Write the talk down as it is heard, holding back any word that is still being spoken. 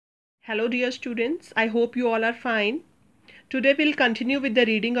Hello dear students, I hope you all are fine. Today we'll continue with the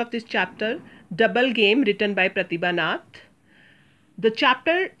reading of this chapter, Double Game, written by Pratibha Nath. The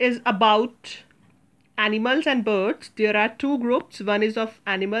chapter is about animals and birds. There are two groups, one is of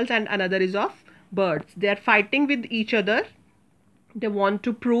animals and another is of birds. They are fighting with each other. They want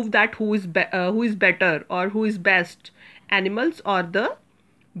to prove that who is better or who is best, animals or the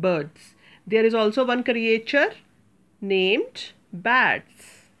birds. There is also one creature named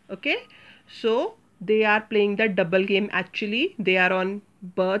bats. Okay, so they are playing the double game. Actually they are on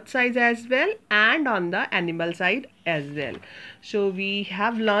bird side as well and on the animal side as well. So we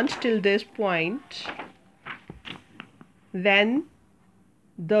have learned till this point. When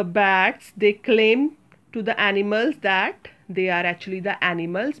the bats, they claim to the animals that they are actually the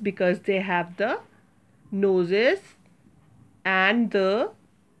animals because they have the noses and the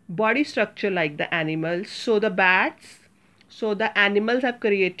body structure like the animals. So the animals have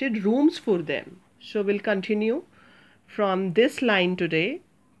created rooms for them. So we'll continue from this line today.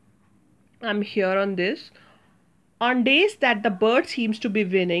 I'm here on this. On days that the bird seems to be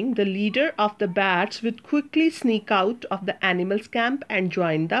winning, the leader of the bats would quickly sneak out of the animals' camp and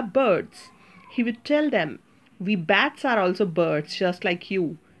join the birds. He would tell them, "We bats are also birds, just like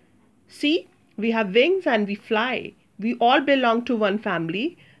you. See, we have wings and we fly. We all belong to one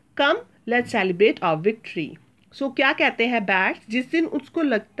family. Come, let's celebrate our victory." सो क्या कहते हैं bats, जिस दिन उसको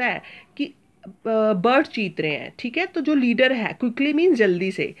लगता है कि bird जीत रहे हैं, ठीक है, तो जो लीडर है, क्विकली मीन्स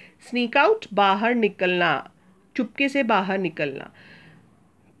जल्दी से, स्नीक आउट बाहर निकलना, चुपके से बाहर निकलना,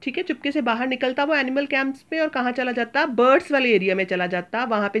 ठीक है, चुपके से बाहर निकलता वो एनिमल कैंप्स में और कहाँ चला जाता, बर्ड्स वाले एरिया में चला जाता।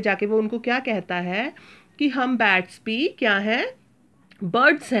 वहाँ पे जाके वो उनको क्या कहता है कि हम बैट्स भी क्या हैं,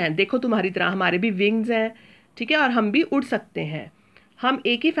 बर्ड्स हैं, देखो तुम्हारी तरह हमारे भी विंग्स हैं, ठीक है, और हम भी उड़ सकते हैं, हम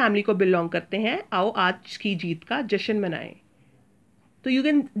एक ही फैमिली को बिलोंग करते हैं, आओ आज की जीत का जश्न मनाएं। तो यू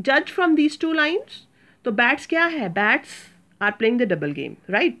कैन जज फ्रॉम दीज टू लाइन्स। तो बैट्स क्या है, bats are playing the double game,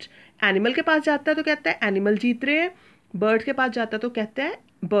 right. Animal के पास जाता है तो कहता है एनिमल जीत रहे हैं, बर्ड के पास जाता है तो कहता है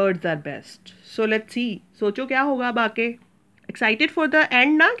birds are best. So let's see, सोचो क्या होगा अब आके, एक्साइटेड फॉर द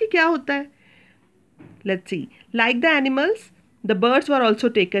एंड ना कि क्या होता है। Let's see, like the animals the birds were also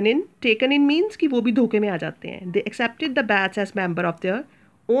taken in means कि वो भी धोखे में आ जाते हैं। They accepted the bats as member of their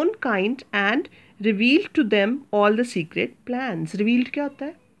own kind and revealed to them all the secret plans. Revealed क्या होता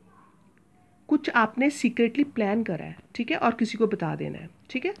है, कुछ आपने सीक्रेटली प्लान करा है, ठीक है, और किसी को बता देना है,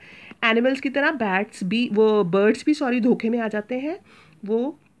 ठीक है। एनिमल्स की तरह बैट्स भी, वो बर्ड्स भी सॉरी धोखे में आ जाते हैं,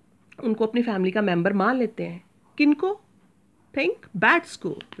 वो उनको अपनी फैमिली का मेंबर मान लेते हैं। किनको, थिंक बैट्स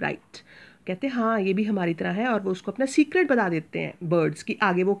को, राइट। कहते हैं हाँ ये भी हमारी तरह है, और वो उसको अपना सीक्रेट बता देते हैं बर्ड्स की,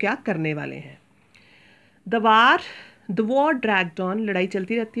 आगे वो क्या करने वाले हैं। द वॉर ड्रैग्ड ऑन, लड़ाई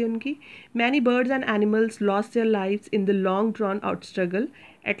चलती रहती है उनकी। Many birds and animals lost their lives in the long drawn out struggle.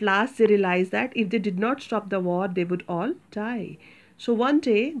 At last they realise that if they did not stop the war they would all die. So one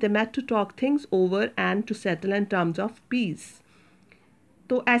day they met to talk things over and to settle in terms of peace.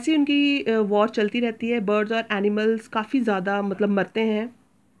 तो ऐसी उनकी war चलती रहती है, birds और animals काफ़ी ज़्यादा मतलब मरते हैं,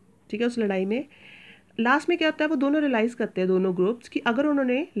 ठीक है, उस लड़ाई में। लास्ट में क्या होता है, वो दोनों रियलाइज़ करते हैं, दोनों ग्रुप्स, कि अगर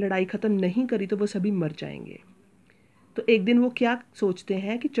उन्होंने लड़ाई ख़त्म नहीं करी तो वो सभी मर जाएंगे। तो एक दिन वो क्या सोचते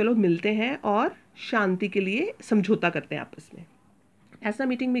हैं कि चलो मिलते हैं और शांति के लिए समझौता करते हैं आपस में। ऐसा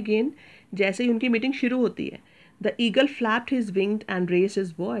मीटिंग बिगेन, जैसे ही उनकी मीटिंग शुरू होती है, the eagle flapped his wing and raised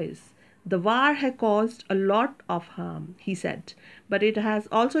his voice. The war has caused a lot of harm, he said, but it has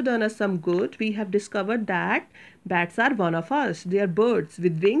also done us some good. We have discovered that bats are one of us. They are birds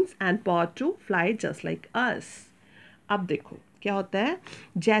with wings and power to fly just like us. अब देखो क्या होता है,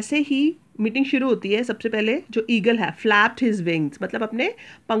 जैसे ही meeting शुरू होती है, सबसे पहले जो ईगल है, फ्लैप्ड हिज विंग्स, मतलब अपने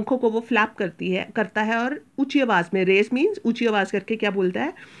पंखों को वो फ्लैप करता है और ऊंची आवाज़ में, रेस मीन्स ऊंची आवाज़ करके क्या बोलता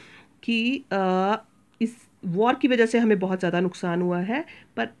है कि इस वॉर की वजह से हमें बहुत ज़्यादा नुकसान हुआ है,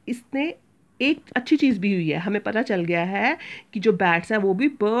 पर इसने एक अच्छी चीज़ भी हुई है, हमें पता चल गया है कि जो बैट्स हैं वो भी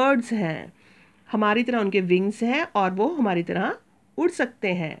बर्ड्स हैं, हमारी तरह उनके विंग्स हैं और वो हमारी तरह उड़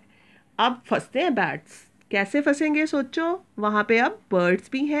सकते हैं। अब फंसते हैं बैट्स, कैसे फंसेंगे सोचो, वहाँ पे अब बर्ड्स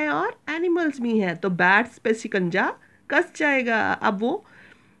भी हैं और एनिमल्स भी हैं, तो बैट्स पे शिकंजा कस जाएगा। अब वो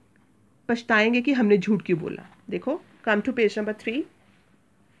पछताएंगे कि हमने झूठ क्यों बोला। देखो, come to page number 3।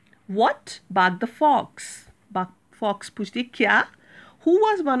 What? barked the fox. Fox पूछती क्या? Who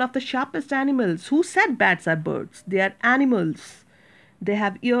was one of the sharpest animals? Who said bats are birds? They are animals. They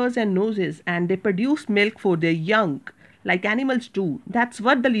have ears and noses and they produce milk for their young, like animals do. That's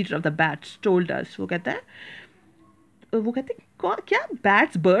what the leader of the bats told us. वो कहते क्या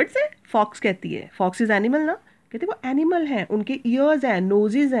bats birds है? Fox कहती है, fox is animal ना? कहते वो animal हैं, उनके ears हैं,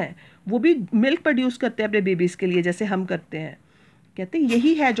 noses हैं, वो भी मिल्क प्रोड्यूस करते हैं अपने बेबीज़ के लिए जैसे हम करते हैं। कहते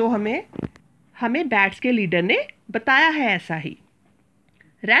यही है जो हमें बैट्स के लीडर ने बताया है ऐसा ही.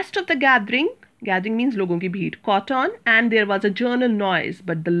 Rest of the gathering means लोगों की भीड़, caught on and there was a general noise,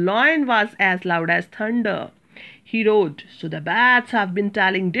 but the lion was as loud as thunder. He roared, so the bats have been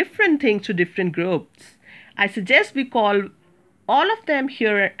telling different things to different groups. I suggest we call all of them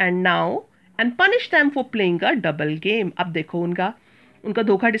here and now and punish them for playing a double game. अब देखो उनका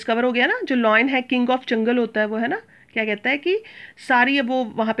धोखा discover हो गया ना. जो lion है, king of जंगल होता है वो, है ना, क्या कहता है कि सारी अब वो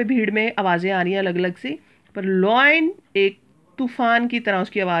वहाँ पे भीड़ में आवाज़ें आ रही हैं अलग अलग सी, पर लॉयन एक तूफान की तरह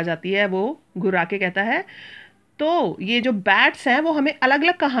उसकी आवाज़ आती है. वो घुरा के कहता है तो ये जो बैट्स हैं वो हमें अलग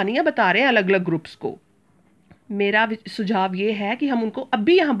अलग कहानियाँ बता रहे हैं अलग अलग ग्रुप्स को. मेरा सुझाव ये है कि हम उनको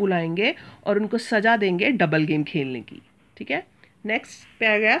अभी यहाँ बुलाएंगे और उनको सजा देंगे डबल गेम खेलने की. ठीक है. Next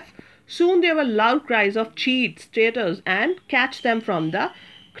paragraph. Soon there were loud cries of cheats, traitors, and catch them from the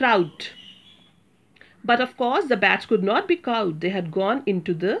crowd. But of course the bats could not be cowed. They had gone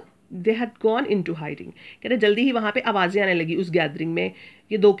into hiding. कहते जल्दी ही वहाँ पे आवाज़ें आने लगी उस गैदरिंग में.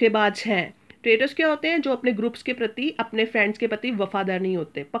 ये धोखेबाज हैं. ट्रेटर्स क्या होते हैं? जो अपने ग्रुप्स के प्रति, अपने फ्रेंड्स के प्रति वफादार नहीं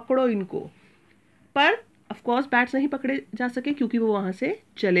होते. पकड़ो इनको. पर ऑफ कोर्स बैट्स नहीं पकड़े जा सके क्योंकि वो वहाँ से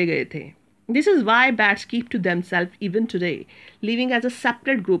चले गए थे. This is why bats keep to themselves even today, living as a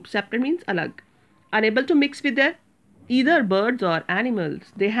separate group. Separate means alag. Unable to mix with either birds or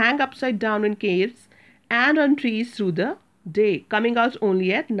animals. They hang upside down in caves and on trees through the day, coming out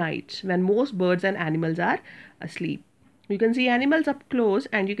only at night when most birds and animals are asleep. You can see animals up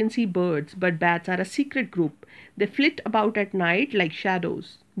close and you can see birds, but bats are a secret group. They flit about at night like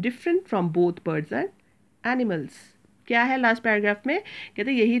shadows, different from both birds and animals. क्या है last paragraph में?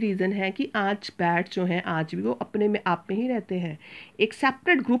 कहते यही reason है कि आज bats जो हैं आज भी वो अपने में आप में ही रहते हैं, एक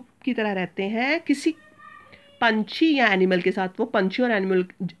सेपरेट ग्रुप की तरह रहते हैं. किसी पंछी या एनिमल के साथ, वो पंछी और एनिमल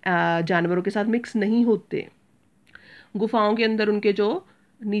जानवरों के साथ मिक्स नहीं होते. गुफाओं के अंदर उनके जो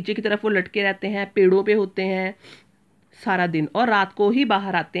नीचे की तरफ वो लटके रहते हैं, पेड़ों पे होते हैं सारा दिन, और रात को ही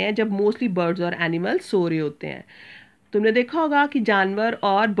बाहर आते हैं जब मोस्टली बर्ड्स और एनिमल्स सो रहे होते हैं. तुमने देखा होगा कि जानवर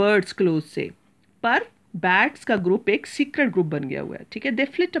और बर्ड्स क्लोज से, पर बैट्स का ग्रुप एक सीक्रेट ग्रुप बन गया हुआ है. ठीक है. दे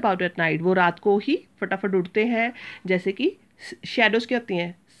फ्लिट अबाउट एट नाइट. वो रात को ही फटाफट उड़ते हैं, जैसे कि शेडोज़ क्या होती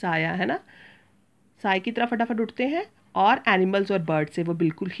हैं, साया, है ना, साय की तरह फटाफट उठते हैं. और एनिमल्स और बर्ड से वो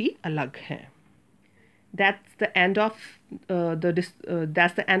बिल्कुल ही अलग हैं. That's the end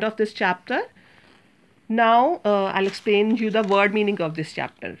of this chapter. Now I'll explain you the word meaning of this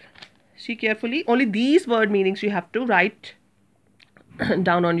chapter. See carefully. Only these word meanings you have to write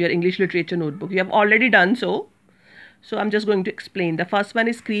down on your English literature notebook. You have already done so. So I'm just going to explain. The first one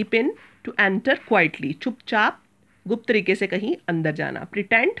is creep in, to enter quietly. चुपचाप, गुप्त तरीके से कहीं अंदर जाना.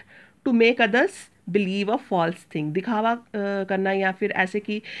 Pretend, to make others believe a false thing. दिखावा करना या फिर ऐसे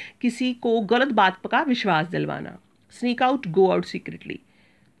कि किसी को गलत बात का विश्वास दिलवाना. Sneak out, go out secretly.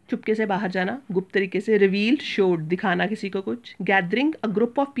 चुपके से बाहर जाना, गुप्त तरीके से. Reveal, show, दिखाना किसी को कुछ. Gathering, a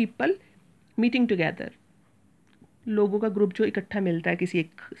group of people meeting together. लोगों का ग्रुप जो इकट्ठा मिलता है किसी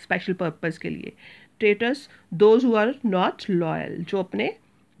एक स्पेशल पर्पस के लिए. Traitors, those who are not loyal, जो अपने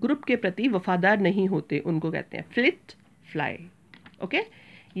ग्रुप के प्रति वफादार नहीं होते, उनको कहते हैं. Fleet, fly. ओके.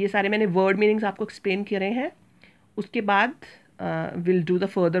 ये सारे मैंने वर्ड मीनिंग्स आपको एक्सप्लेन करे हैं. उसके बाद will do the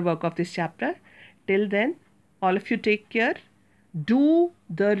further work of this chapter. Till then all of you take care. Do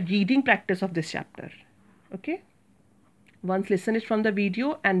the reading practice of this chapter. Okay. Once listen it from the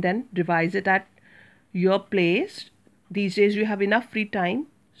video and then revise it at your place. These days you have enough free time,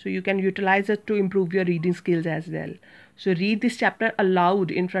 so you can utilize it to improve your reading skills as well. So read this chapter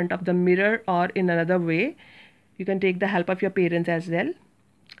aloud in front of the mirror or in another way. You can take the help of your parents as well.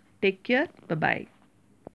 Take care. Bye-bye.